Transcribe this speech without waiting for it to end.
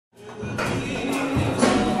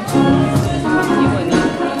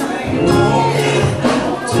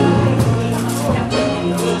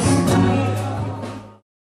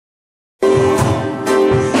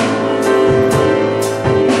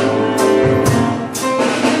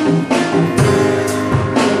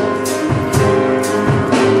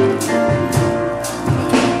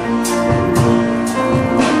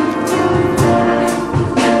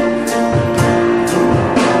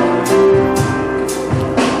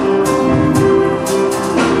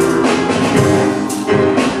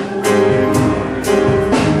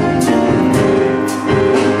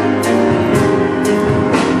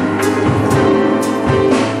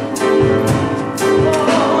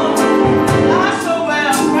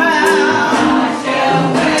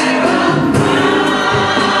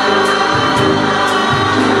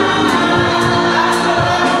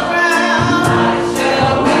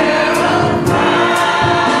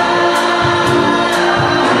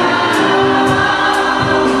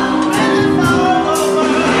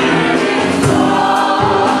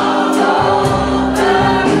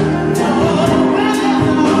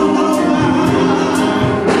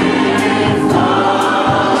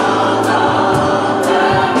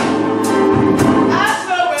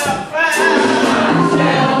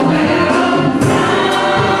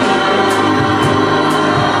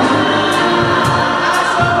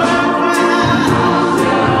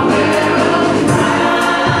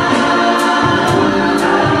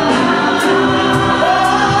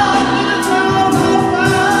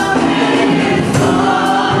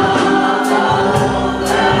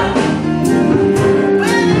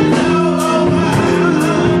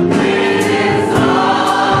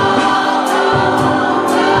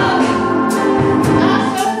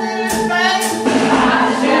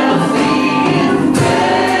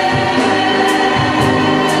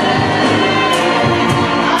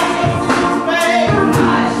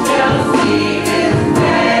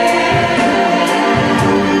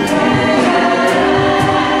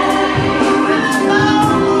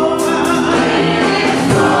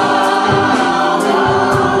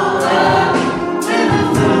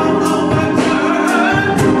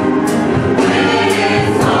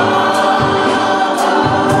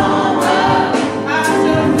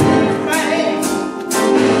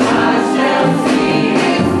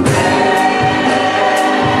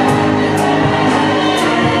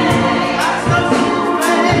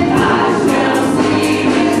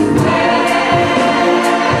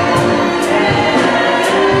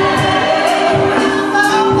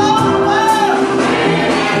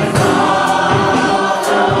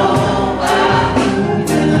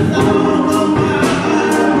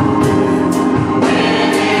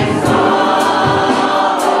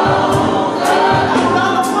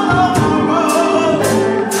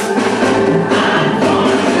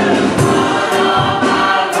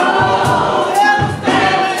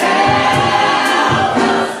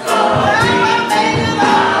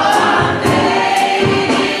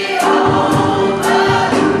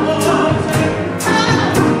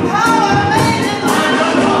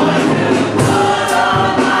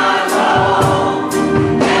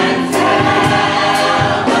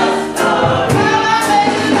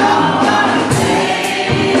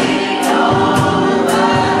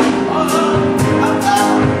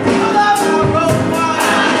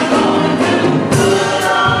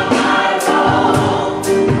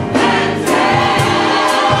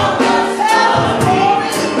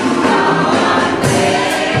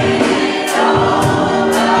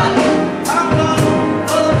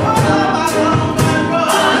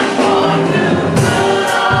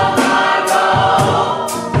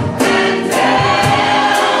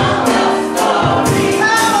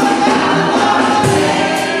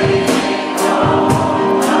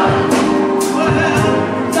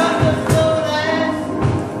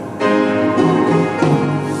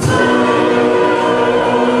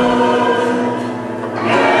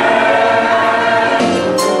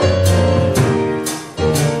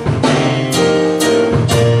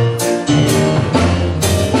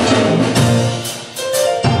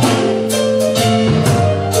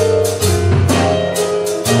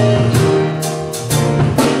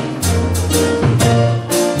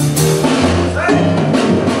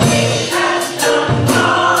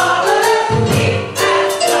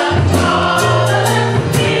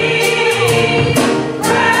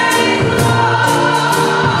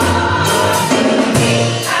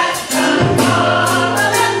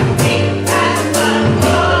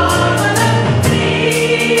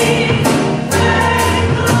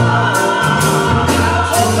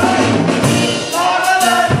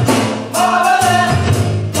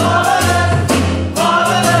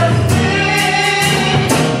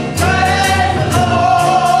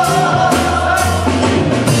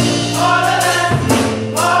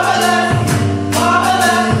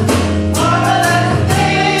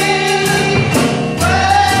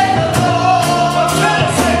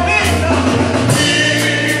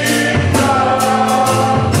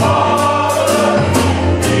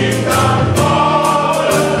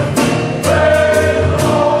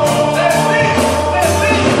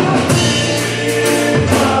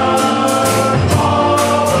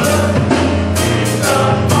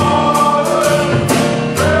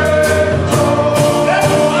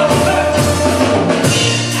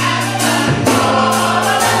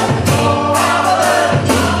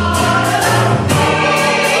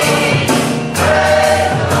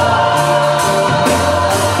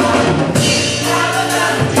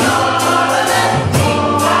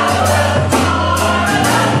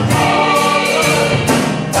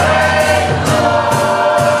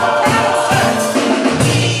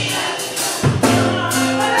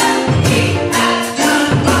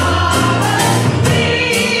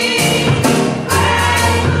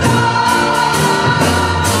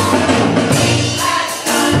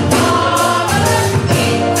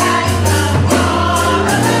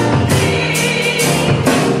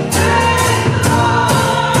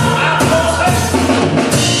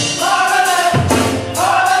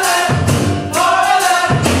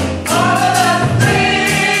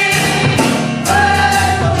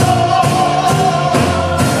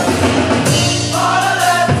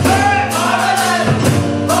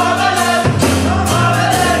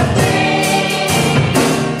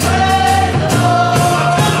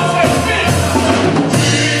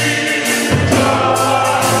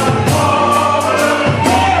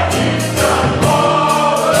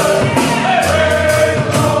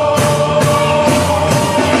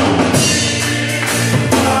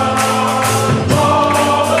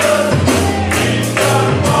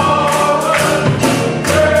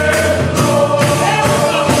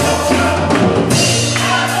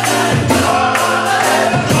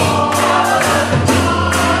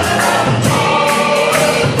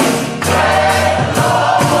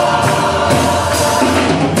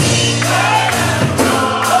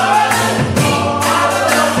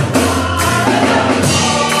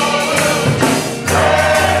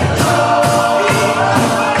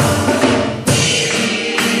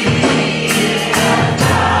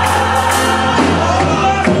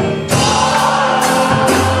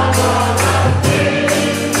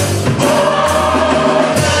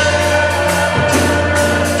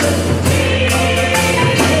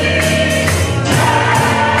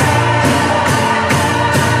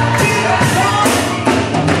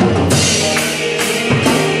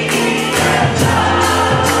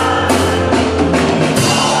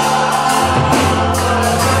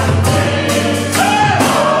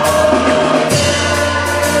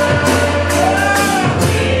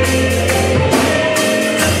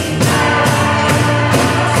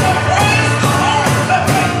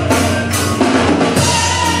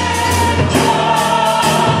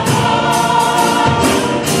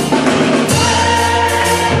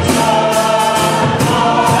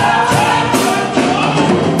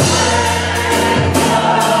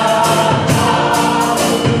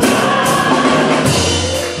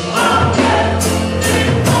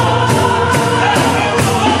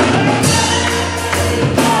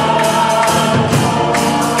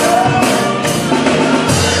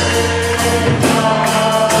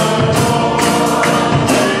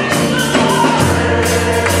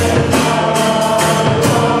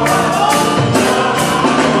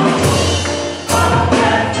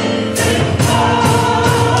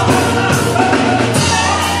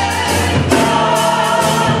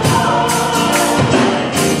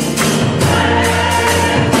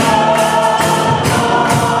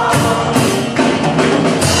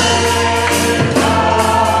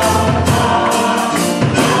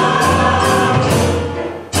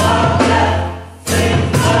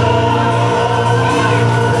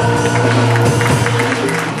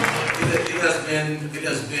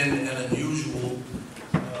and unusual,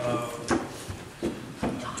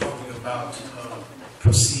 talking about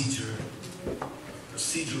procedural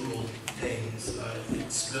things.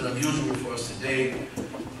 It's been unusual for us today,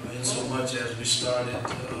 in so much as we started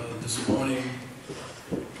this morning.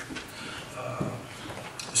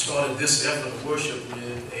 We started this effort of worship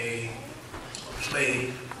with a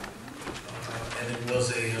play, and it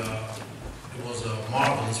was a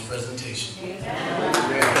marvelous presentation.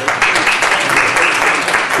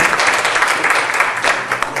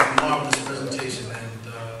 Marvelous presentation, and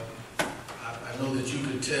I know that you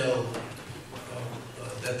could tell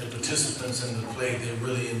that the participants in the play, they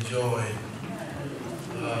really enjoyed.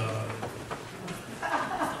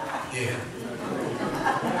 Yeah.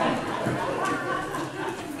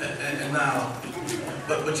 And now,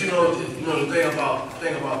 but you know the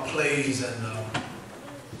thing about plays and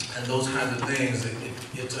those kinds of things,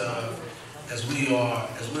 as we are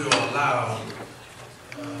allowed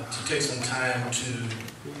to take some time to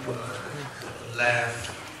laugh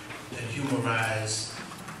and humorize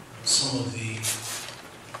some of the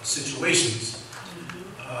situations,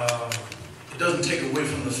 it doesn't take away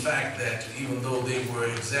from the fact that even though they were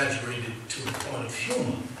exaggerated to the point of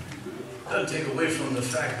humor, it doesn't take away from the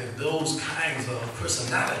fact that those kinds of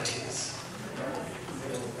personalities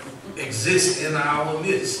exist in our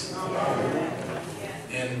midst.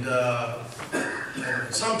 And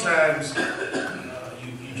sometimes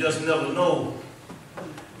you just never know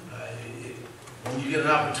when you get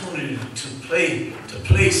an opportunity to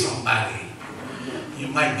play somebody, you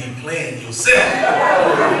might be playing yourself.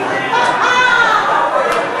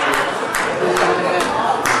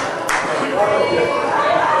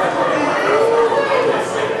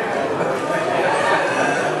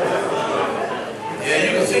 Yeah, you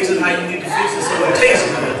can fix it how you need to fix it so it tastes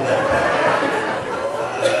good.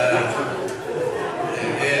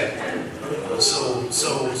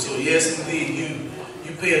 So yes, indeed,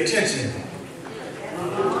 you pay attention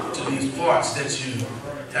to these parts that you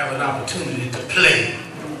have an opportunity to play.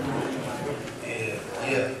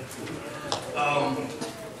 Yeah.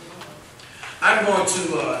 I'm going to,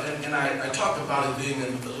 and I talked about it being a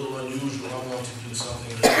little unusual. I'm going to do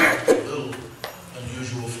something that's a little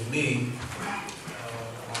unusual for me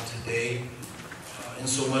on today, in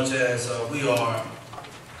so much as we are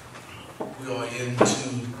into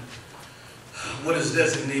what is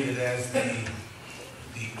designated as the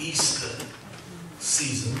Easter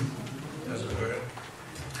season, as it were.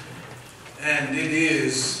 And it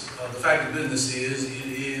is, the fact of business is, it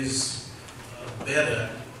is better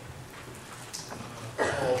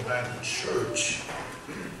called by the church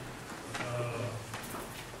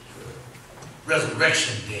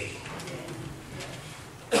Resurrection Day.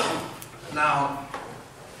 Now,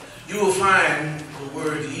 you will find the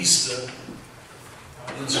word Easter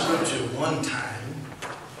in Scripture one time,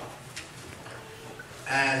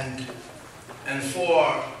 and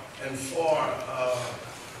for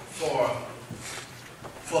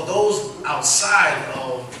those outside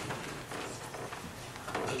of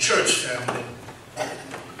the church family,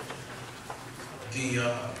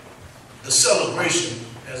 the celebration,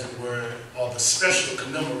 as it were, or the special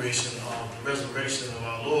commemoration of the resurrection of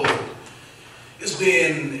our Lord, has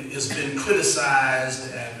been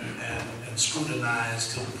criticized and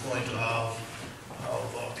scrutinized to the point of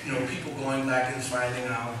people going back and finding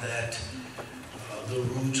out that the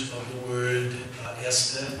root of the word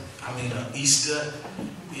Easter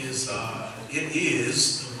is it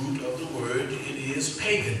is the root of the word. It is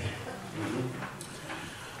pagan.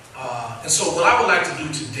 And so what I would like to do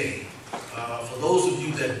today, for those of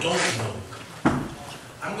you that don't know,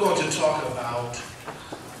 I'm going to talk about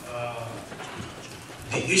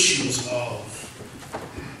the issues of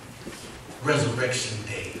Resurrection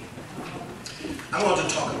Day. I want to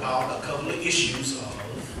talk about a couple of issues of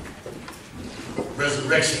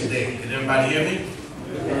Resurrection Day. Did everybody hear me?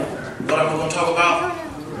 What am I going to talk about?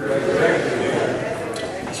 Resurrection Day.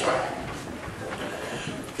 That's right.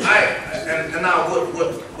 And now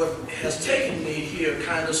what has taken me here,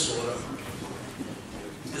 kind of, sort of,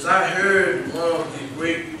 is I heard one of the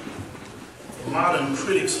great modern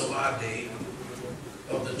critics of our day,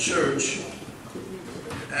 of the church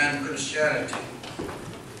and Christianity,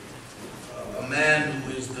 a man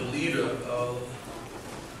who is the leader of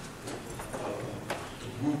the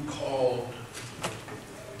group called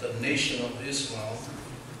the Nation of Islam.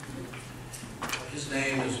 His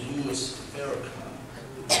name is Louis Farrakhan.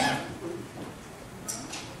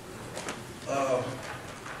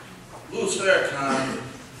 Louis Farrakhan,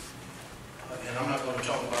 and I'm not going to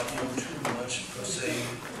talk about him too much per se,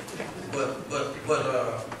 but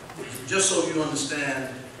just so you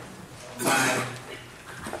understand my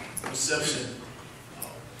perception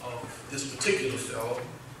of this particular fellow.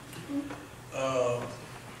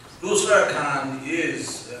 Louis Farrakhan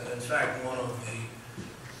is, in fact, one of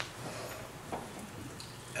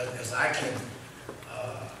the, as I can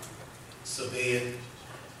survey it,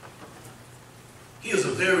 he is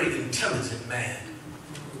a very intelligent man.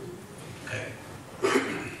 Okay.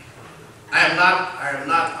 I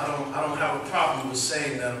don't have a problem with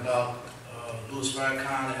saying that about Louis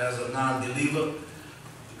Farrakhan as a non-believer,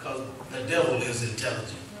 because the devil is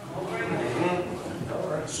intelligent.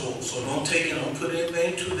 So don't take it, don't put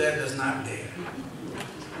anything to that that's not there.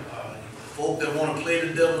 Folk that want to play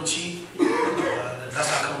the devil cheap, that's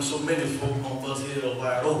how come so many folk on bus head are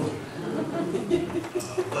wide open.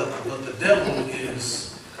 But the devil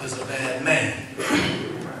is a bad man,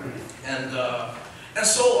 and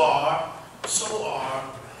so are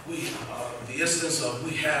we. The instance of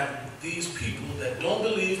we have these people that don't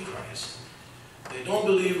believe Christ, they don't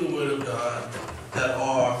believe the Word of God, that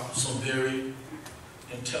are some very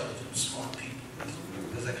intelligent, smart people,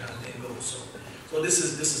 as that kind of thing goes. So this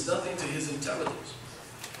is nothing to his intelligence.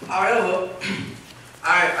 However,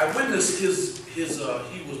 I witnessed he was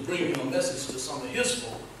bringing a message to some of his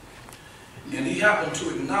folk, and he happened to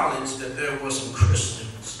acknowledge that there were some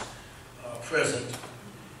Christians present,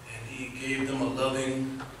 and he gave them a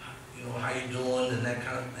loving, how you doing, and that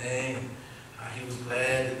kind of thing, and how he was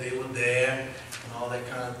glad that they were there, and all that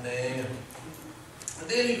kind of thing. And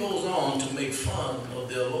then he goes on to make fun of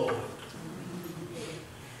their Lord.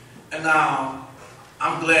 And now,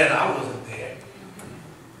 I'm glad I wasn't there,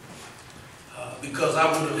 because I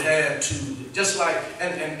would have had to, just like,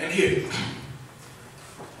 and here,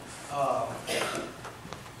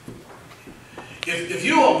 if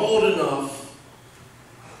you are bold enough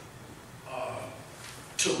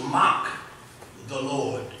to mock the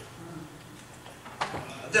Lord,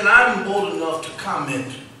 then I'm bold enough to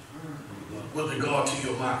comment with regard to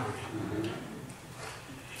your mockery.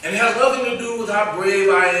 And it has nothing to do with how brave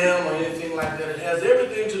I am or anything like that. It has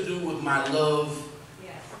everything to do with my love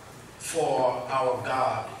for our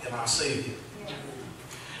God and our Savior.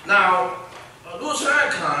 Now, Louis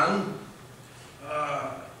Farrakhan,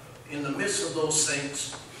 in the midst of those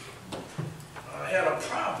saints, had a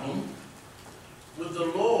problem with the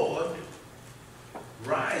Lord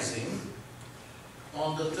rising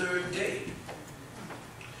on the third day.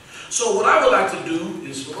 So what I would like to do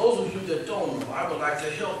is, for those of you that don't know, I would like to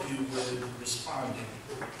help you with responding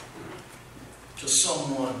to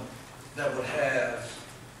someone that would have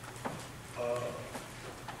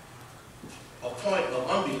a point of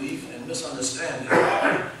unbelief and misunderstanding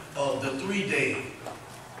of the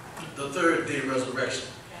third day resurrection.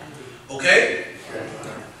 Okay?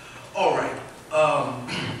 All right.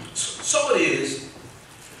 So it is.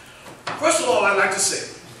 First of all, I'd like to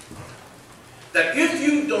say that if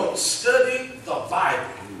you don't study the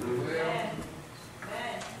Bible,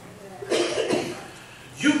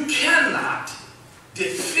 you cannot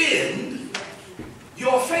defend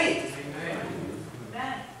your faith.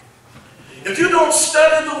 If you don't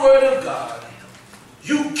study the Word of God,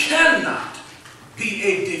 you cannot be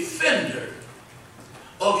a defender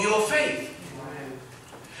of your faith.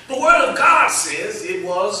 The Word of God says, it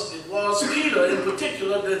was Peter in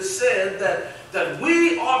particular that said that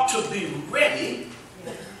we ought to be ready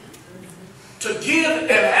to give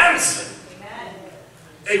an answer,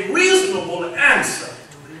 a reasonable answer,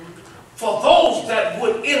 for those that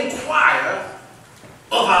would inquire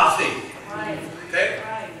of our faith. Okay?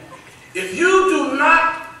 If you do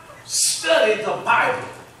not study the Bible,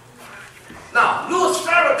 now Louis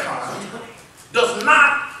Farrakhan does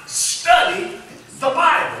not study the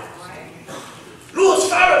Bible. Louis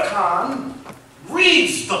Farrakhan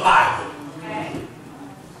reads the Bible.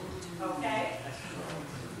 Okay.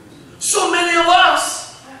 So many of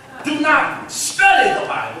us do not study the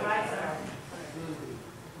Bible.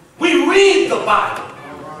 We read the Bible.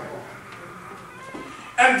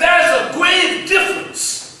 And there's a grave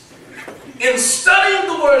difference in studying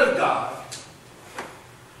the Word of God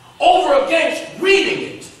over against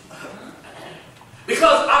reading it.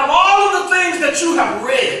 Because out of all of the things that you have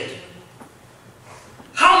read,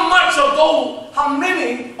 how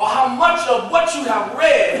many or how much of what you have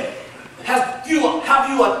read have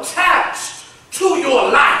you attached to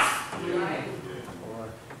your life?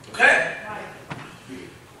 Okay?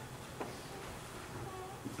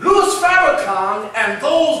 Louis Farrakhan and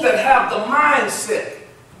those that have the mindset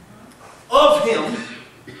of him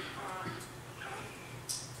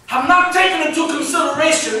have not taken into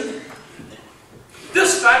consideration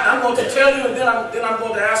this fact. I'm going to tell you, and then I'm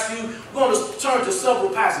going to ask you. We're going to turn to several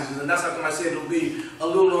passages, and that's how come I said it'll be a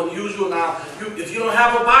little unusual. Now, if you don't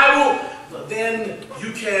have a Bible, then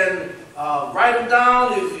you can write them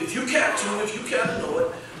down if you care to, if you care to know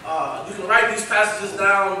it. You can write these passages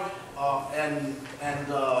down and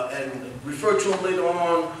refer to them later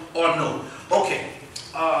on or no. Okay.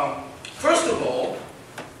 First of all,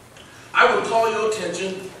 I will call your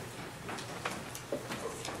attention.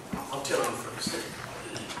 I'll tell you first.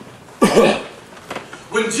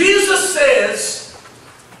 When Jesus says,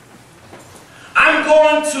 I'm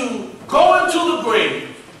going to go into the grave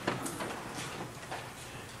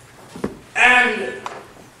and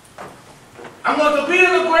I'm going to be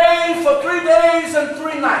in the grave for 3 days and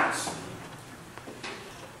 3 nights.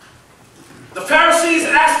 The Pharisees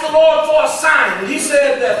asked the Lord for a sign, and he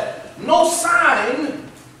said that no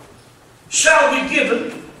sign shall be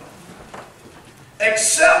given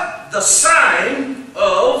except the sign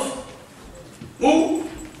of who?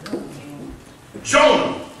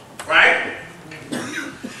 Jonah, right?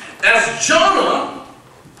 As Jonah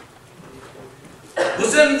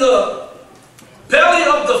was in the belly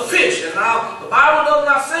of the fish, and now the Bible does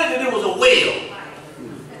not say that it was a whale.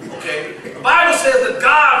 Okay? The Bible says that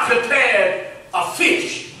God prepared a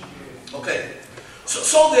fish. Okay?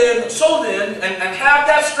 So then, and have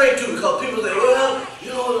that straight too, because people say, well, you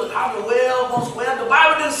know, how the whale was a whale. The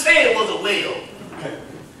Bible didn't say it was a whale.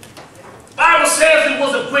 The Bible says it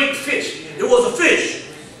was a great fish. It was a fish.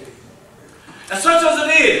 And such as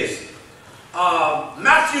it is,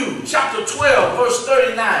 Matthew chapter 12, verse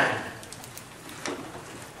 39.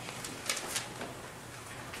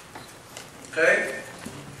 Okay?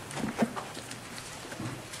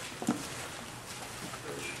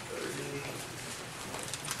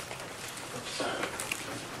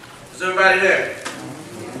 Is everybody there?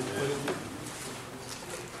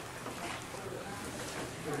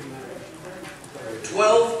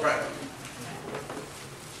 Right.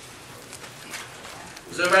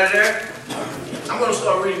 Is everybody there? I'm going to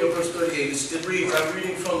start reading at verse 38. It reads, I'm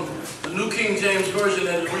reading from the New King James Version,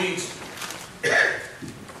 and it reads,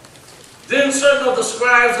 Then certain of the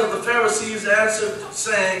scribes of the Pharisees answered,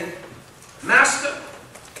 saying, Master,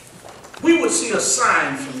 we would see a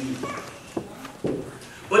sign from you.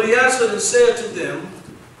 But he answered and said to them,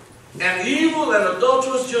 An evil and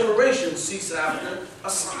adulterous generation seeks after a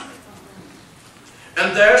sign.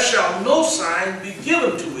 And there shall no sign be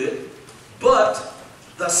given to it, but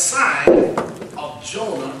the sign of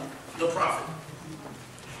Jonah the prophet.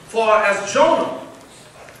 For as Jonah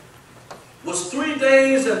was 3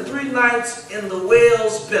 days and 3 nights in the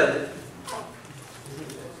whale's belly,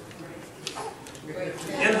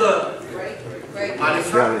 in the mighty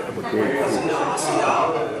fire.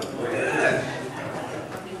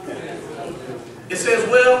 It says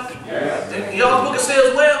well. In y'all's book it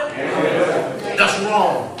says well. That's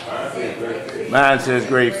wrong. Mine says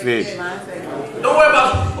great fish. Don't worry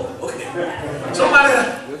about it. Okay. Somebody.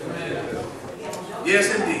 Yes,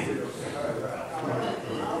 indeed.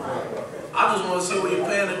 I just want to see where you're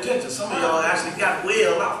paying attention. Some of y'all actually got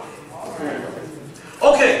well out there.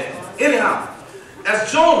 Okay. Anyhow,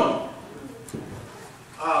 as Jonah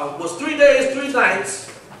was 3 days, 3 nights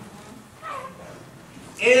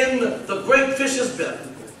in the great fish's belly,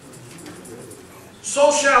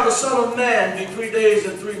 so shall the Son of Man be 3 days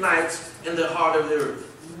and 3 nights in the heart of the earth.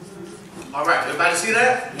 All right, everybody see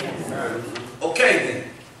that? Yes. Okay then.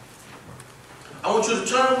 I want you to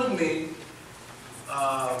turn with me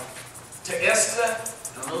to Esther.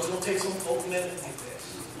 I know it's going to take some folk minutes to get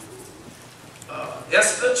there.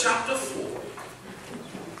 Esther chapter 4.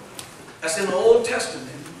 That's in the Old Testament.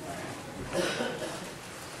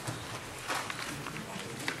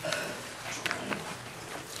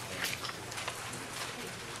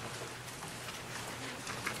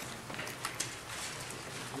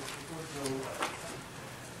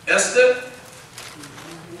 Esther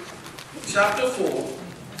chapter 4,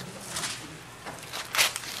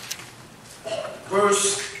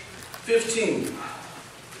 verse 15.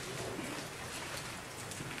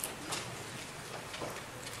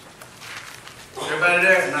 Everybody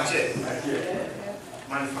there? Not yet. Not yet.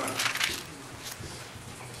 Mighty fine.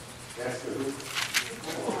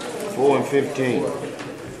 4 and 15.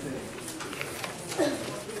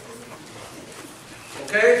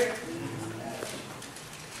 Okay?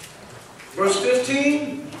 Verse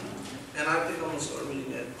 15, and I think I'm going to start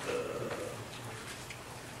reading at,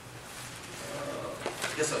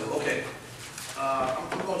 yes I will, okay.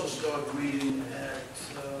 I'm going to start reading at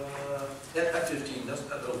 15, that's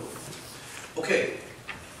over. Okay.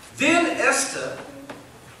 Then Esther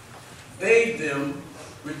bade them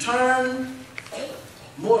return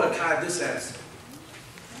Mordecai this answer.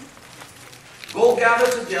 Go gather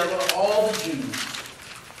together all the Jews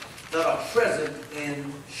that are present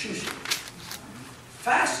in Shushan.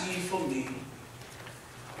 Fast ye for me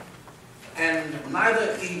and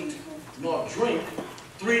neither eat nor drink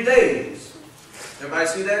 3 days. Everybody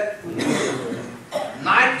see that?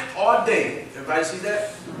 Night or day. Everybody see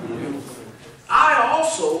that? I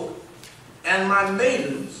also and my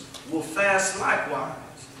maidens will fast likewise.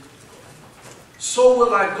 So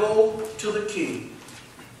will I go to the king,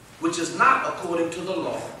 which is not according to the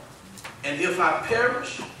law. And if I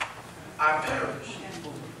perish, I perish.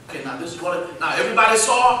 Okay, now this is what now everybody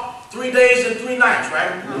saw 3 days and 3 nights,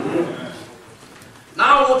 right?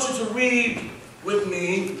 Now I want you to read with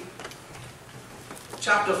me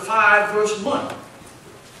chapter 5, verse 1.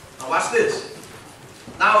 Now watch this.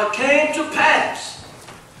 Now it came to pass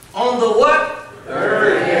on the what?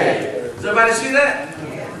 3rd day. Does everybody see that?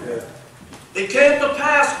 It came to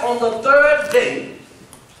pass on the 3rd day,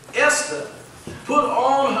 Esther put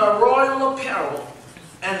on her royal apparel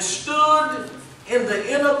and stood in the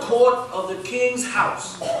inner court of the king's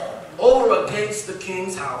house, over against the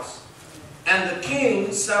king's house. And the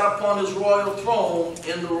king sat upon his royal throne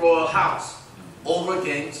in the royal house, over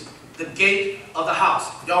against the gate of the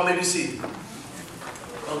house. Y'all may be seated.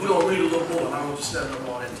 We're going to read a little more, and I want you to stand up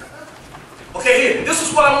all that time. Okay, here. This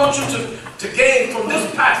is what I want you to gain from this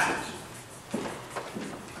passage.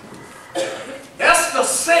 Esther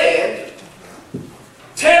said,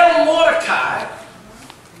 tell Mordecai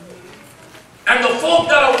and the folk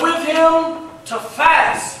that are with him to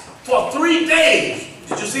fast for 3 days.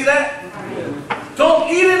 Did you see that? Don't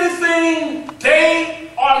eat anything day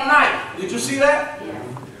or night. Did you see that?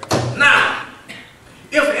 Now,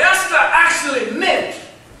 if Esther actually meant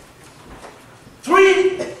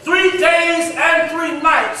 3 days and 3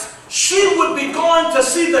 nights, she would be going to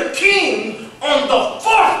see the king on the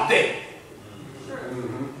 4th day.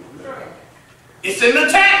 It's in the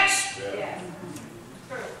text.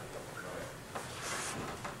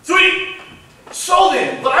 3. So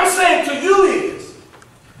then, what I'm saying to you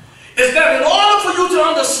is that in order for you to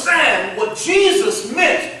understand what Jesus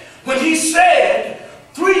meant when he said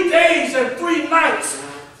 3 days and 3 nights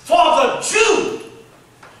for the Jew,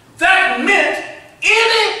 that meant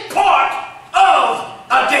any part of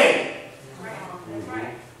a day.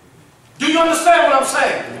 Do you understand what I'm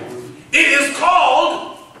saying? It is called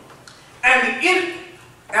an idiomatic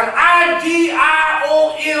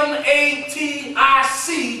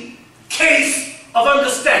case of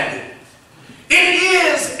understanding. It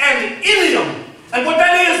is an idiom. And what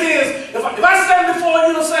that is if I stand before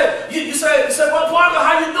you and say, you say, well, Parker,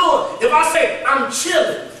 how you doing? If I say, I'm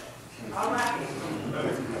chilling. All right.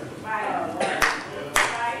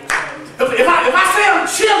 If I say I'm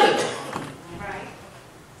chilling. Right.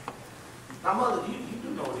 Now, mother, you do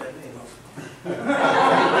know what that means.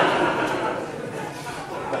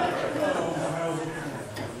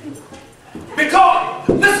 Because,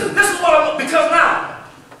 listen, this is what I'm, because now,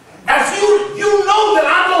 as you know that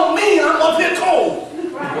I don't mean I'm up here cold.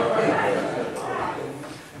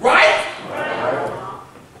 Right?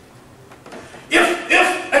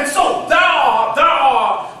 And so there are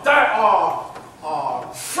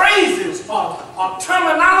phrases or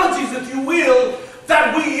terminologies, if you will,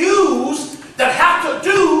 that we use that have to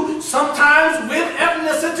do sometimes with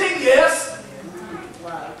ethnicity, yes.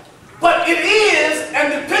 But it is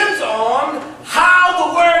and depends on how the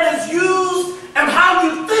word is used and how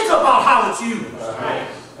you think about how it's used.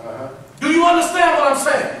 Do you understand what I'm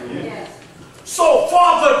saying? Yes. So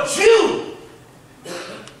for the Jew,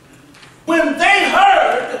 when they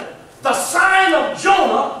heard the sign of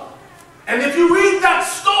Jonah, and if you read that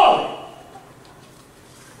story,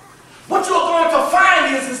 what you're going to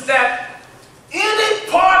find is that any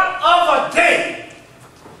part of a day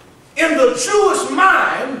in the Jewish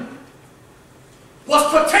mind was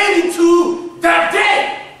pertaining to that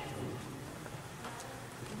day.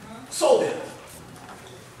 So then,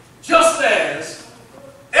 just as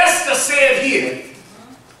Esther said here,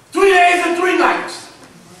 3 days and 3 nights,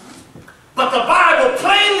 but the Bible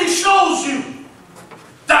plainly shows you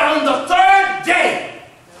that on the 3rd day,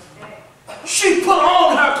 she put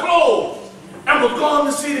on her clothes and was going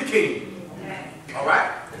to see the king. All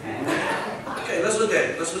right? Okay, let's look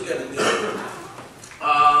at it. Let's look at it.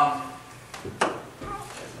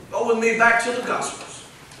 Go with me back to the Gospels.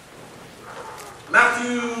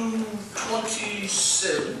 Matthew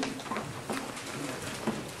 27.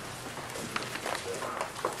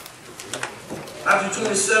 Matthew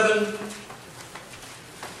 27.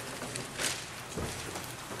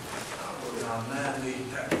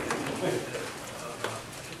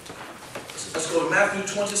 Let's go to Matthew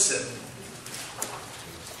 27.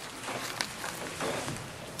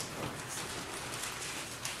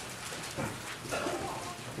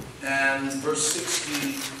 And verse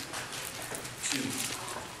 62.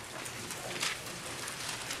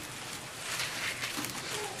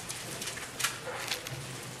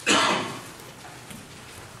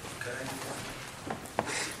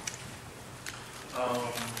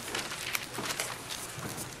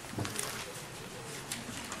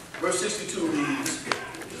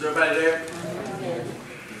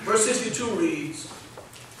 Verse 62 reads,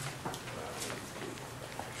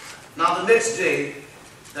 "Now the next day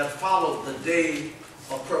that followed the day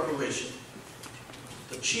of preparation,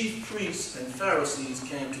 the chief priests and Pharisees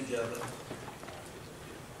came together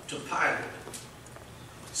to Pilate,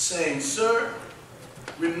 saying, 'Sir,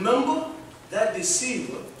 remember that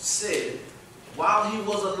deceiver said while he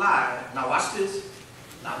was alive.'" Now watch this.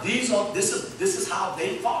 Now this is how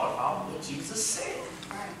they thought about what Jesus said.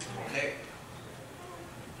 Okay.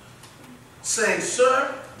 Saying,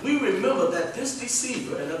 "Sir, we remember that this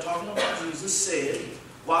deceiver," and they're talking about Jesus, "said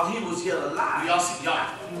while he was yet alive." Y'all see, y'all.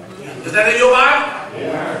 Is that in your Bible?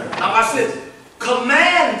 Yeah. Now watch this.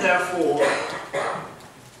 "Command therefore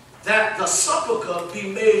that the sepulchre be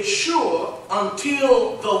made sure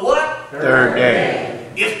until the" what? Third day.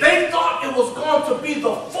 If they thought it was going to be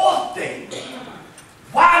the fourth day,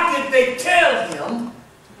 why did they tell him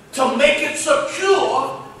to make it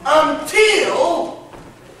secure until?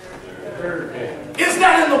 Is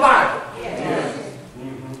that in the Bible? Yes.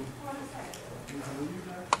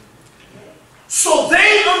 So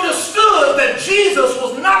they understood that Jesus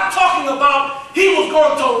was not talking about he was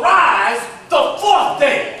going to rise the fourth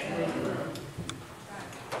day.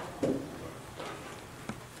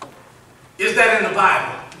 Is that in the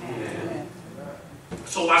Bible?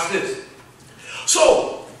 So watch this.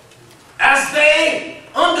 So, as they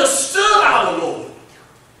understood our Lord,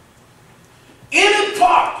 any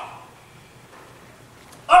part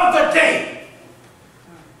of the day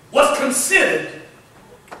was considered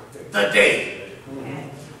the day.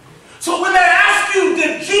 So when they ask you,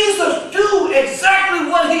 did Jesus do exactly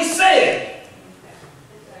what he said?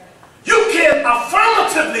 You can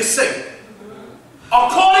affirmatively say,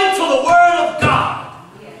 according to the Word of God,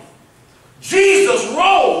 Jesus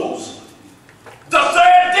rose the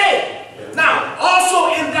third day. Now,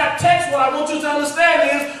 also in that text, what I want you to understand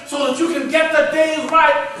is, so that you can get the days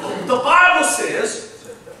right, the Bible says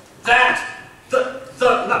that the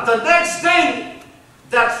next day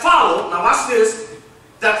that followed, now watch this,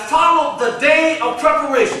 that followed the day of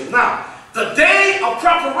preparation. Now, the day of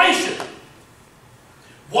preparation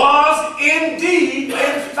was indeed,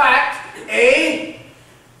 in fact, a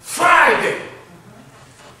Friday.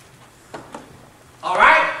 All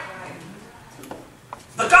right?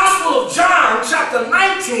 The Gospel of John, chapter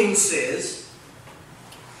 19, says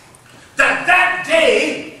that that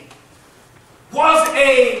day was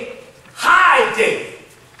a high day.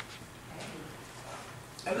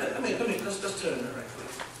 And let's turn there right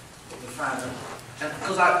quick. Let me find it. And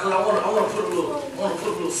because I want to put a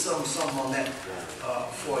little something on that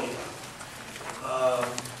for you.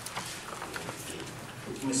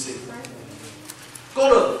 Let me see.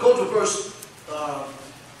 Go to verse.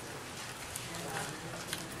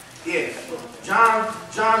 John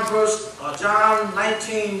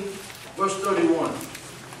 19, verse 31.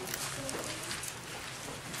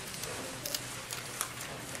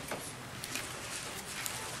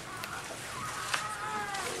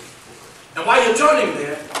 And while you're turning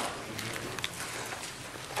there,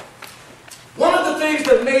 one of the things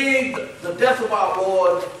that made the death of our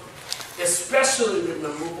Lord especially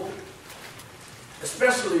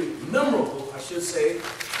memorable, I should say,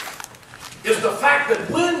 is the fact that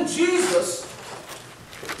when Jesus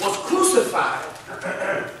was crucified,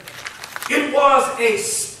 it was a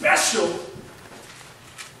special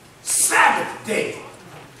Sabbath day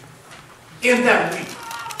in that week.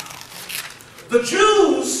 The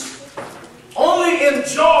Jews only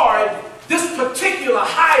enjoyed this particular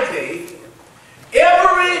high day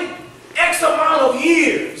every X amount of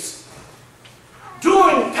years.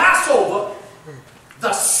 During Passover,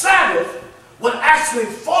 the Sabbath would actually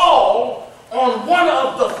fall on one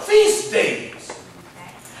of the feast days.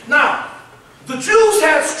 Now, the Jews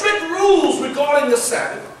had strict rules regarding the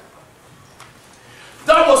Sabbath.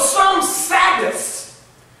 There were some Sabbaths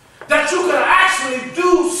that you could actually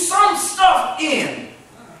do some stuff in.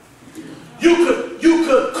 You could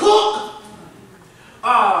cook.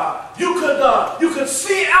 You could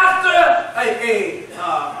see after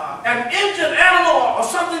an injured animal or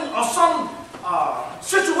something, or some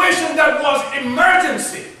situation that was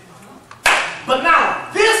emergency. But now,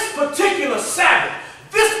 this particular Sabbath,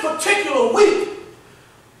 this particular week,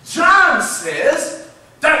 John says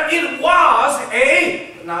that it was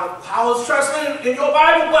a, now how it's translated in your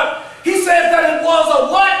Bible, but he says that it was a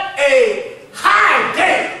what? A high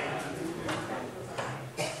day.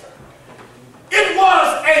 It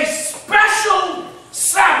was a special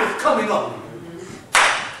Sabbath coming up.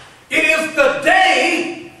 It is the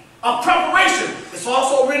day of preparation. It's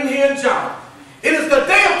also written here in John. It is the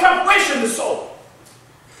day of preparation, so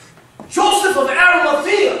Joseph of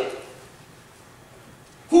Arimathea,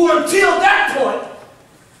 who until that point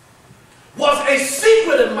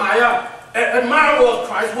admirer of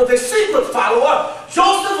Christ, was a secret follower,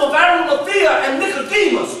 Joseph of Arimathea and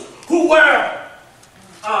Nicodemus, who were,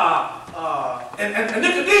 and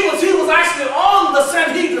Nicodemus, he was actually on the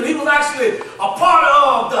Sanhedrin. He was actually a part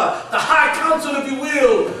of the high council, if you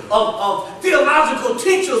will, of theological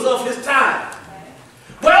teachers of his time.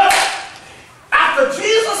 Well, after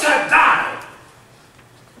Jesus had died,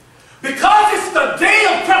 because it's the day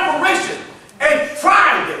of preparation, and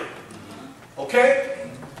Friday, okay?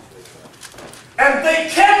 And they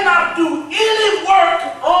cannot do any work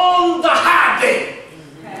on the high day.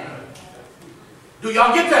 Do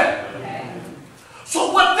y'all get that?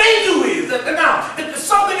 So what they do is, and now, it's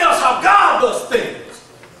something else how God does things.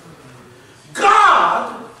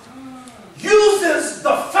 God uses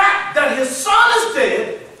the fact that his son is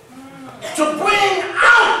dead to bring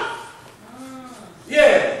out,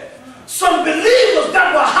 some believers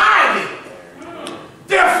that were hiding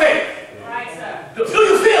their faith. Right, sir. Do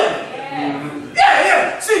you feel me?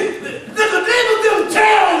 Yeah. See, Nicodemus didn't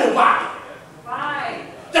tell anybody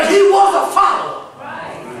that he was a follower.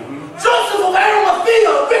 Joseph of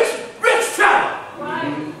Arimathea, rich fellow.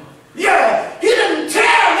 He didn't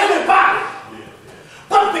tell anybody.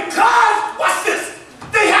 But because, watch this,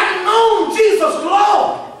 they hadn't known Jesus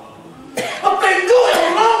long, but they knew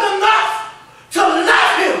him long enough to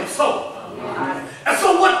love him so. And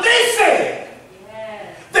so what they said,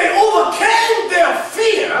 they overcame their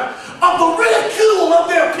fear of the ridicule of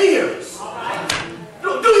their peers.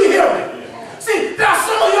 Do you hear me? See, there are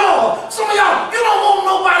some of y'all, you don't want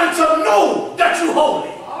nobody to know that you're holy.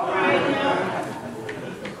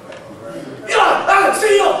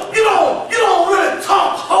 You don't really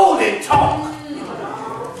talk holy talk.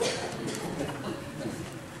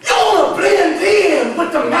 You want to blend in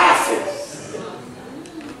with the masses.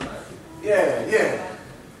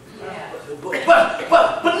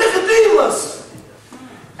 But Nicodemus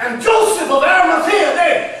and Joseph of Arimathea,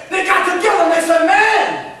 they got together and they said,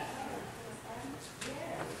 man,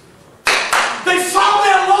 they saw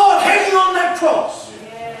their Lord hanging on that cross,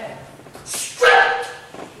 stripped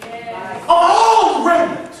of all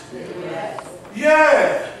raiment.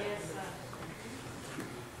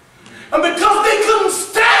 And because they couldn't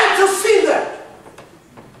stand to see that,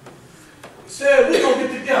 he said, we're going to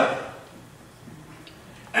get together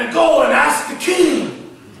and go and ask the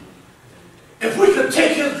king if we could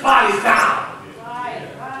take his body down.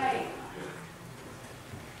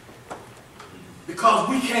 Because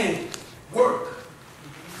we can't work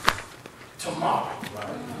tomorrow.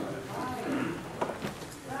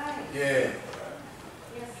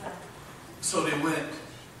 So they went,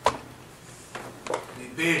 they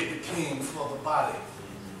begged the king for the body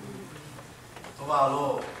of our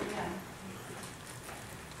Lord.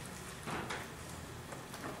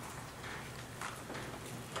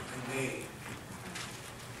 And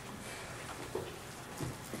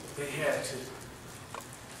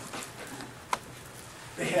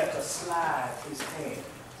they had to slide his hand.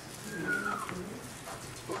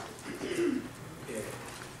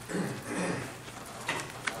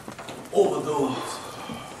 Over those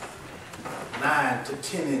 9 to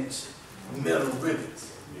 10-inch metal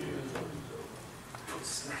rivets.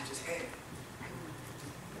 Snatch his hand.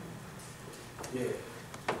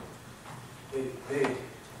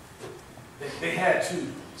 They had to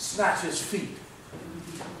snatch his feet.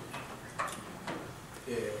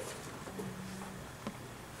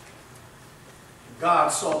 God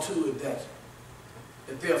saw to it that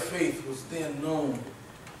their faith was then known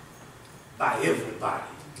by everybody.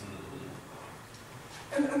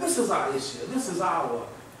 And this is our issue. This is our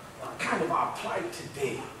kind of our plight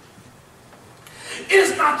today. It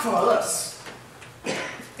is not for us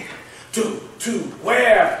to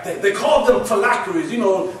wear. They call them phylacteries. You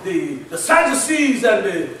know, the Sadducees and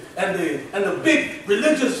the big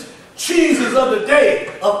religious cheeses of the day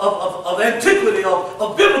of antiquity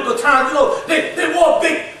of biblical times. You know, they wore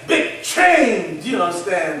big chains. You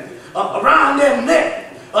understand, around their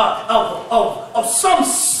neck of some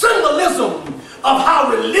symbolism of how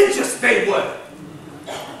religious they were.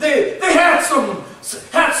 They had some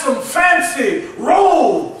fancy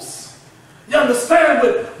robes, you understand,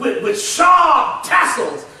 with sharp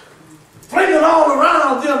tassels flinging all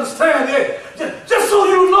around, you understand. Just so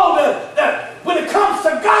you know that when it comes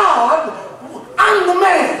to God, I'm the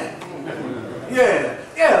man.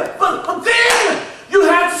 But then you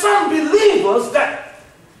had some believers that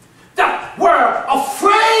were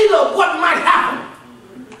afraid of what might happen.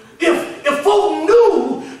 If folk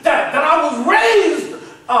knew that I was raised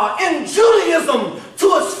in Judaism to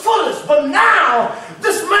its fullest, but now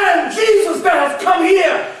this man Jesus that has come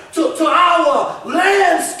here to our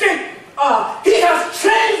landscape, he has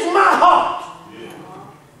changed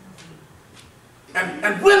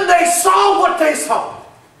And when they saw what they saw,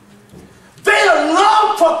 their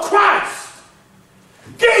love for Christ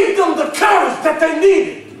gave them the courage that they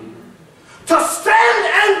needed to stand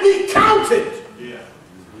and be counted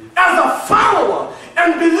as a follower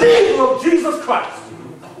and believer of Jesus Christ.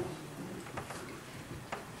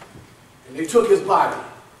 And they took his body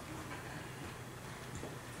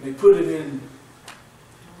and they put it in.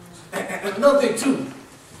 And another thing too,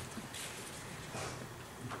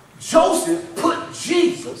 Joseph put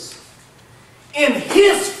Jesus in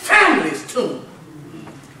his family's tomb.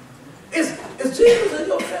 Is Jesus in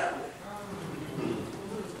your family?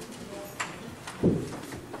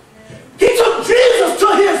 He took Jesus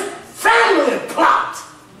to his family plot.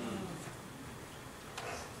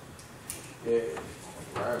 Yeah.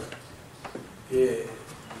 Right. Yeah.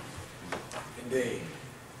 And they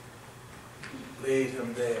laid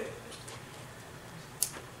him there.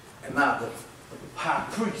 And now the high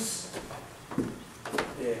priest,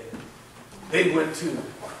 yeah, they went to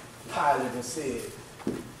Pilate and said,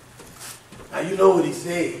 now you know what he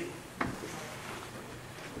said.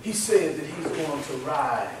 He said that he's going to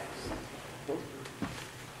rise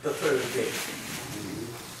the third day.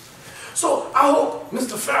 So I hope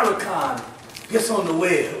Mr. Farrakhan gets on the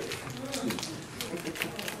web.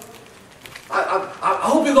 I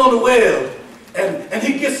hope he's on the web and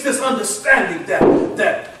he gets this understanding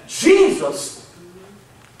that Jesus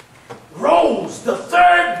rose the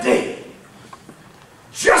third day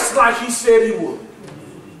just like he said he would.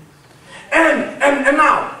 And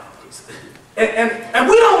now, and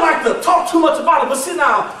we don't like to talk too much about it, but see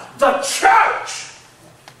now, the church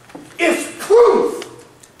is proof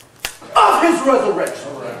of his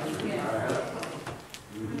resurrection.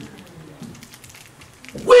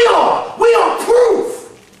 We are proof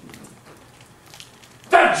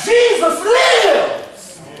that Jesus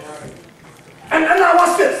lives. And now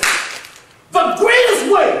watch this. The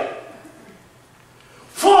greatest way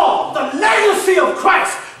for the legacy of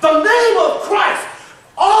Christ, the name of Christ,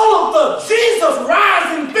 all of the Jesus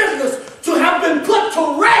rising business to have been put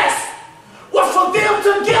to rest was for them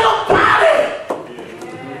to get a body.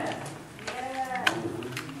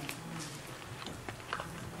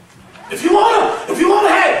 If you want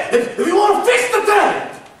to fix the thing,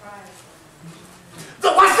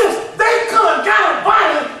 watch this. They could have got a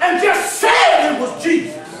body and just said it was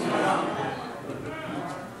Jesus.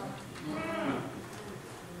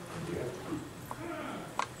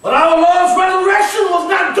 But our Lord's resurrection was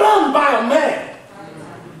not done by a man.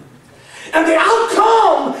 And the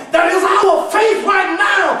outcome that is our faith right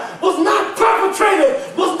now was not perpetrated,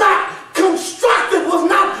 was not constructed, was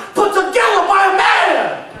not put together by a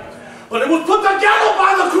man. But it was put together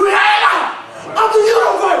by the creator of the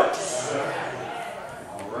universe.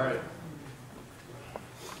 All right.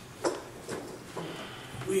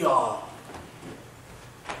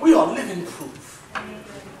 We are living proof.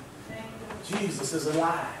 Jesus is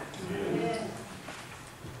alive.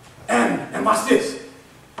 And watch this.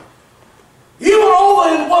 Even over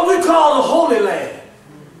in what we call the Holy Land,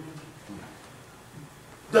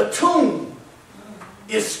 the tomb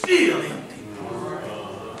is still empty.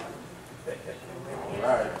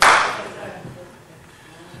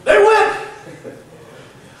 They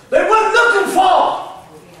went looking for,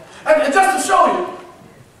 and just to show you,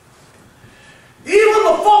 even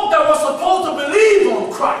the folk that were supposed to believe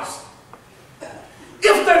on Christ,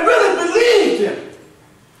 if they really believed him,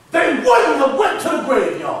 they wouldn't have went to the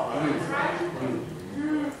graveyard.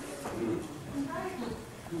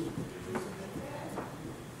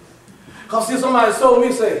 Because see, somebody told me,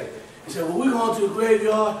 he said, well, we're going to the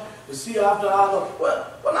graveyard to see after our,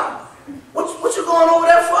 well now, what you going over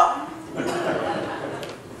there for?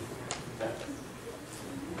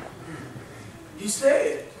 He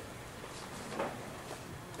said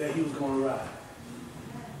that he was going to rise.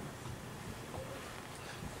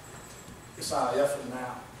 It's our effort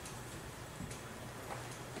now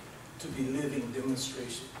to be living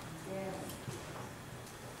demonstration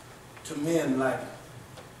to men like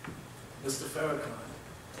Mr. Farrakhan.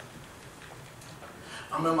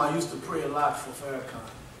 I remember I used to pray a lot for Farrakhan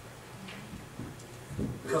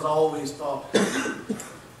because I always thought,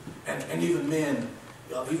 and even men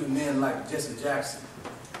like Jesse Jackson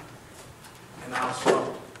and Al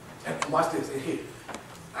Sharpton. And watch this, and here,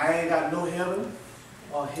 I ain't got no heaven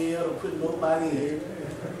or hell to put nobody in.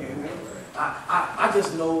 I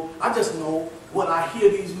just know what I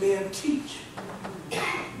hear these men teach.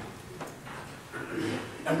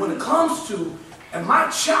 And when it comes to, and my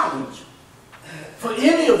challenge for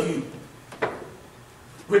any of you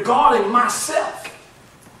regarding myself,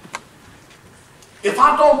 if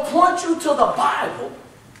I don't point you to the Bible,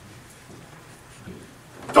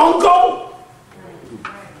 don't go.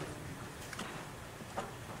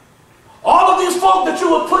 these folk that you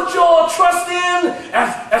would put your trust in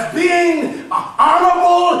as being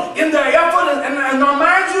honorable in their effort. And now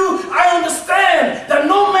mind you, I understand that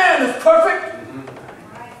no man is perfect.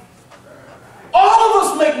 All of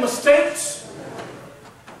us make mistakes.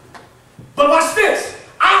 But watch this.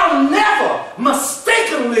 I'll never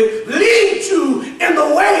mistakenly lead you in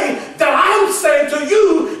the way that I'm saying to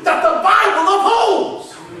you that the Bible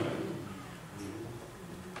upholds.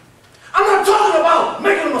 I'm not talking about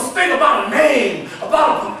making a mistake about a name,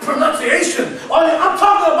 about a pronunciation. I'm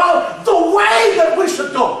talking about the way that we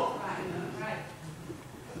should go.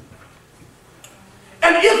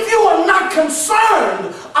 And if you are not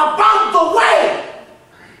concerned about the way,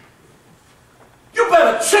 you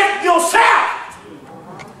better check yourself.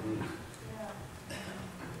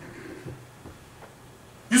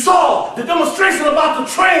 You saw the demonstration about the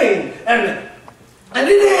train, and it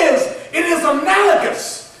is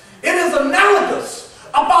analogous. It is analogous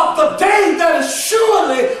about the day that is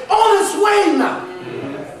surely on its way now.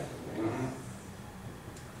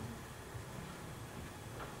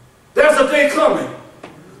 There's a day coming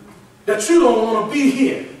that you don't want to be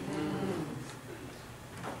here.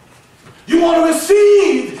 You want to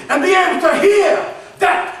receive and be able to hear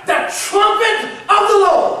that trumpet of the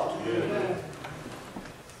Lord.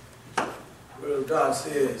 Where God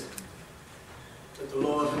says that the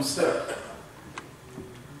Lord himself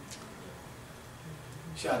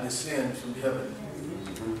shall descend from heaven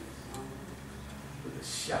with a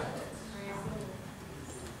shout,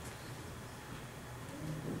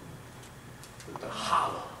 with the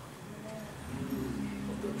holler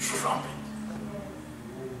of the trumpet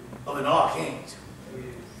of an archangel.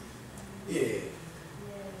 Yeah.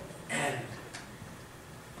 And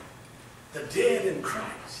the dead in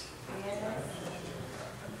Christ,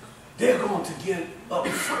 they're going to get up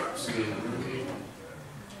first.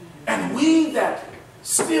 And we that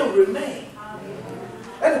still remain.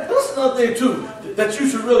 And that's another thing too that you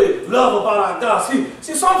should really love about our God.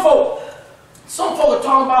 See, some folk are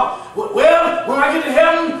talking about, well, when I get to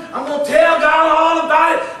heaven, I'm going to tell God all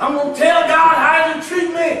about it. I'm going to tell God how he treat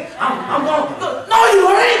me. I'm going to, no you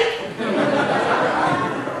ain't.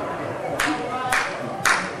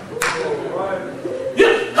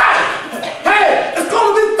 Hey, it's going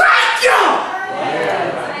to be thank you.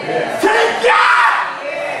 Thank God.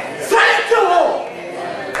 Thank you, Lord.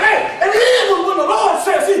 And even when the Lord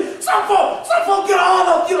says, see, some folk get all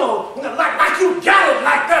up, like you got it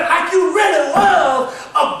like that, like you really love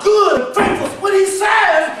a good and faithful. When he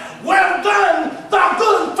says, well done, thou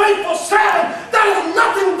good and faithful servant, that is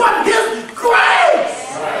nothing but his grace.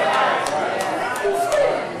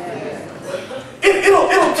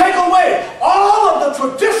 It'll take away all of the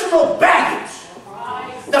traditional baggage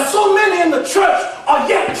that so many in the church are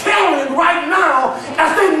yet carrying right now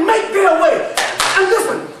as they make their way. And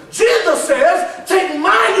listen, Jesus says, take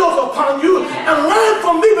my yoke upon you and learn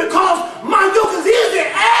from me because my yoke is easy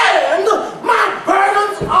and my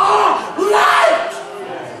burdens are light.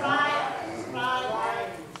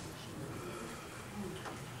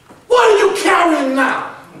 What are you carrying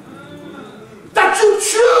now that you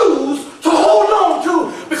choose to hold on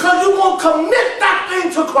to because you won't commit that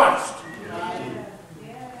thing to Christ?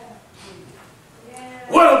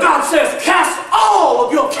 Word of God says, cast all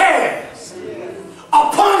of your cares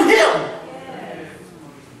upon him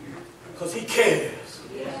because he cares.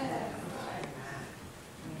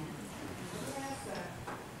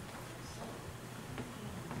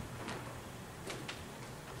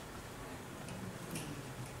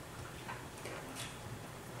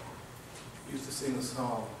 Used to sing a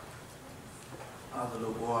song. I was a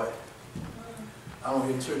little boy. I don't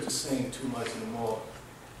hear churches sing too much anymore.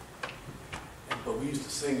 But we used to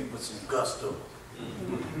sing it with some gusto.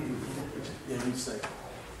 Yeah, we'd say,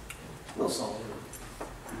 little song.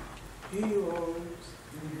 Heroes.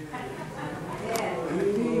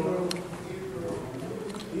 Heroes.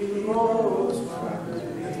 Heroes.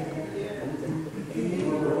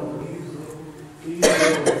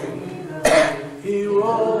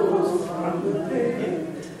 Heroes from the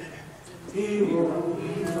dead. Heroes.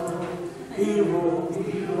 Heroes.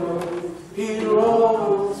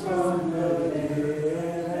 Heroes from the dead.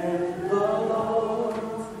 And the Lord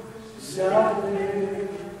shall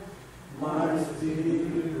live my spirit.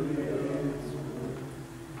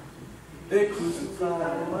 They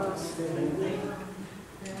crucified my sin,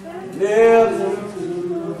 nailed him to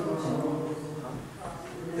the cross.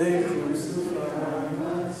 They crucified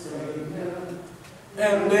my Savior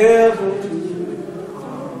and nailed him to the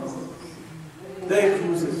cross. They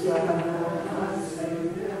crucified my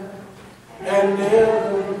Savior and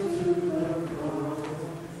nailed him to the cross.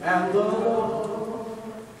 And the Lord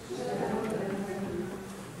shall live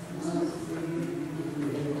my spirit.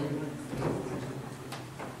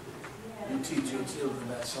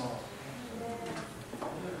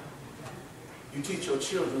 You teach your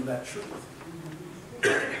children that truth.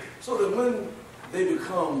 So that when they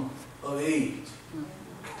become of age,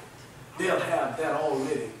 they'll have that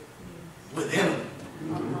already within them.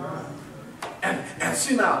 And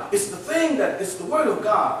see now, it's the thing that, it's the word of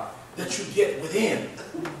God that you get within.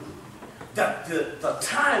 That the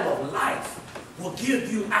time of life will give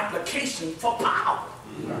you application for power.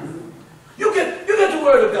 You get the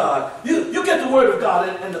word of God. You get the word of God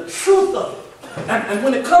and the truth of it. And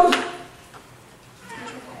when it comes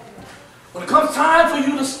time for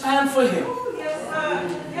you to stand for him. Yes, sir.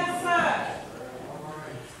 Yes, sir.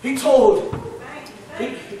 He told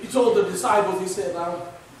the disciples, he said,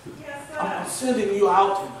 Yes, sir. I'm sending you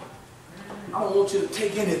out. I don't want you to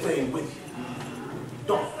take anything with you.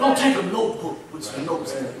 Don't take a notebook with some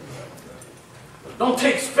notes in it. Don't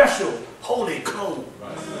take special holy clothes.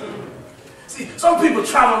 See, some people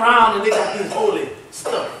travel around and they got these holy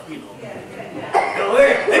stuff, you know.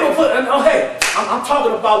 They gonna put, oh hey, I'm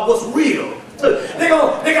talking about what's real. They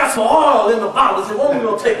got some oil in the bottle. They say, well, we're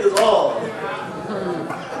gonna take this oil.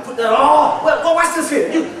 Put that oil. Well, watch this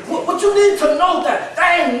here. What you need to know that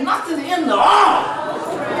there ain't nothing in the oil.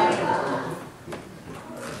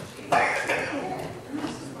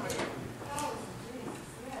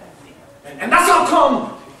 And that's how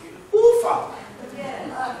come, ooh, Father.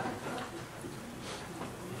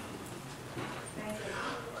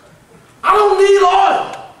 I don't need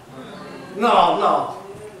oil. No.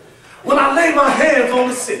 When I lay my hands on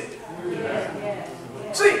the sick.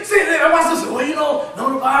 See, watch this. Well, you know, the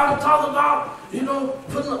Bible talks about, you know,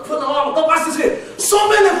 putting oil. But watch this here. So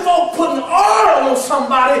many folk putting oil on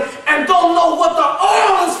somebody and don't know what the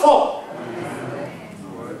oil is for.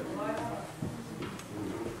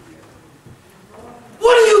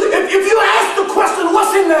 What do you, if you ask the question,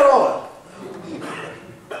 what's in that oil?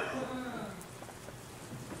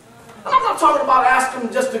 I'm not talking about asking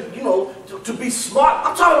just to, you know, to be smart.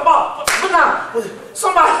 I'm talking about, but now,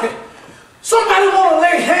 somebody want to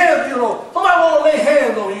lay hands, you know, somebody want to lay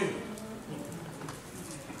hands on you.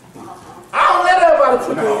 I don't let everybody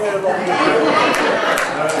put their hands on me.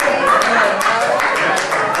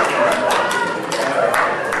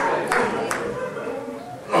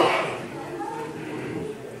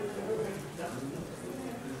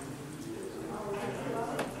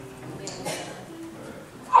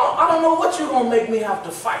 I don't know what you're going to make me have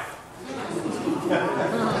to fight.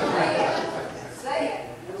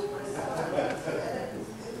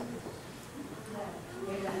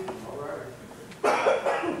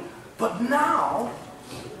 But now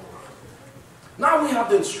we have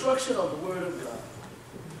the instruction of the Word of God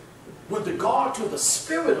with regard to the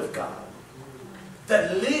Spirit of God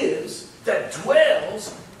that lives, that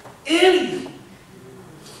dwells in you.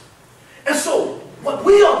 And so, what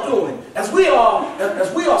we are doing, as we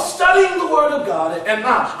are studying the Word of God, and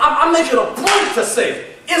now I'm making a point to say,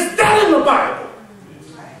 is that in the Bible?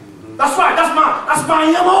 That's right. That's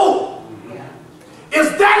my MO.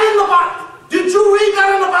 Is that in the Bible? Did you read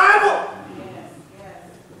that in the Bible? Yes.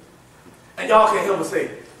 And y'all can't help but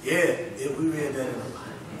say, yeah, we read that in the Bible.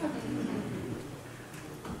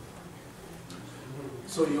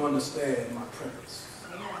 So you understand my premise.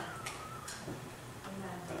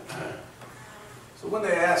 So when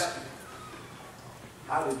they ask you,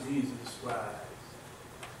 how did Jesus rise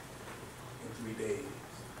in 3 days?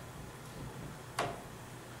 You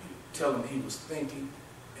tell them he was thinking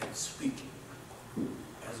and speaking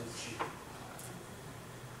as a Jew.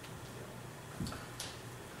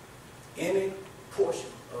 Any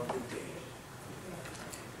portion of the day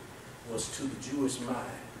was to the Jewish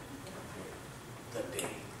mind the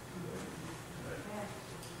day.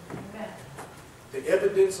 The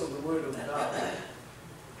evidence of the Word of God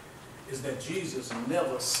is that Jesus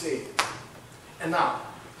never said. And now,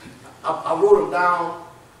 I wrote them down,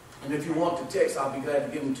 and if you want the text, I'll be glad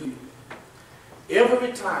to give them to you.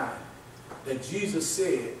 Every time that Jesus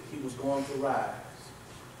said he was going to rise,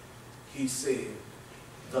 he said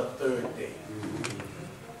the third day.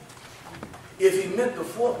 If he meant the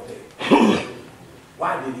fourth day,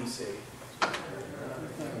 why did he say it?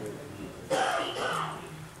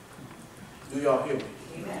 Do y'all hear me?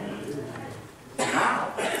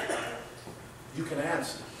 Now, you can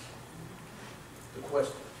answer the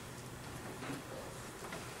question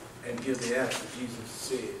and give the answer Jesus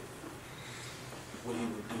said what he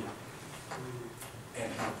would do.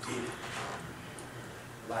 And he did it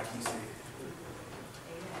like he said.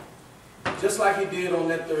 Just like he did on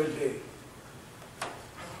that third day.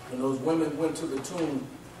 When those women went to the tomb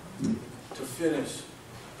to finish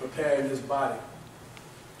preparing his body.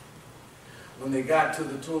 When they got to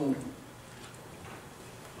the tomb,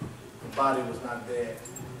 the body was not there.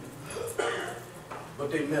 but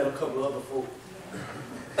they met a couple of other folk.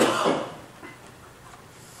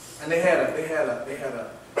 And they had a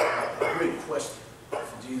great question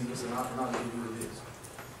for Jesus, and I'll give you this.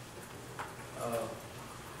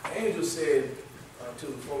 The angel said to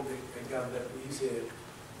the folk that got that, he said,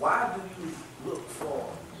 "Why do you look for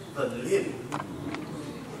the living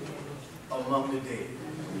among the dead?"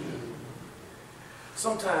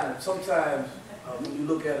 Sometimes when you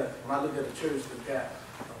look at when I look at a church that's got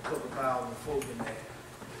a couple thousand folk in there,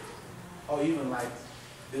 or even like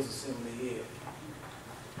this assembly here,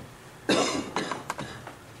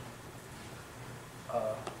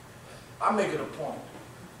 I make it a point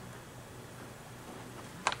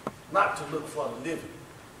not to look for the living.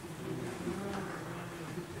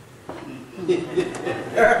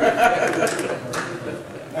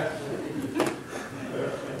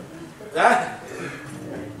 That?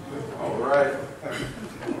 All right.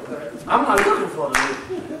 I'm not looking for the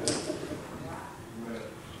living.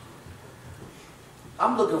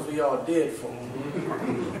 I'm looking for y'all dead folk.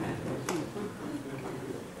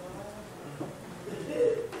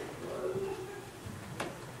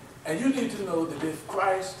 And you need to know that if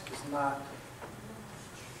Christ is not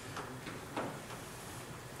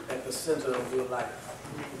at the center of your life,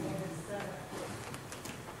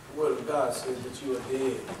 the Word of God says that you are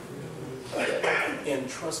dead in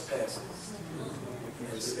trespasses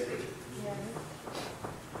and sin.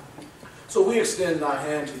 So we extend our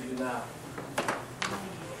hand to you now.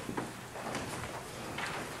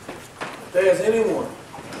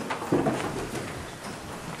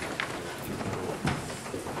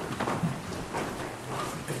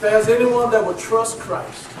 If there's anyone that would trust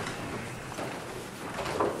Christ,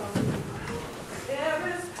 There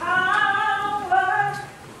is power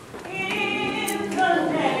in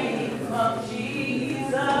the name of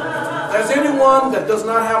Jesus. if there's anyone that does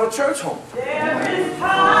not have a church home, There is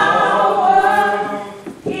power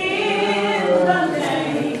in the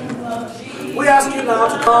name of Jesus. we ask you now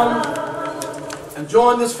to come and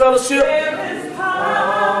join this fellowship There is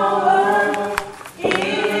power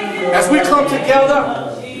in as we come together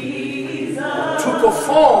to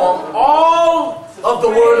perform all of the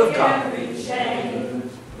Word of God. every chain.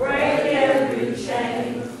 Break every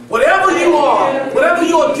chain. Whatever you are, whatever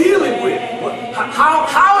you're dealing with,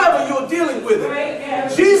 however you're dealing with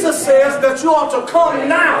it, Jesus says that you ought to come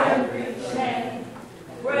now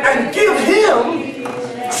and give Him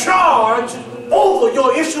charge over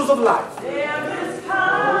your issues of life. There is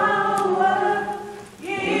power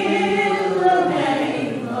in the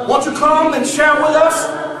name of Won't you come and share with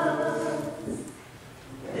us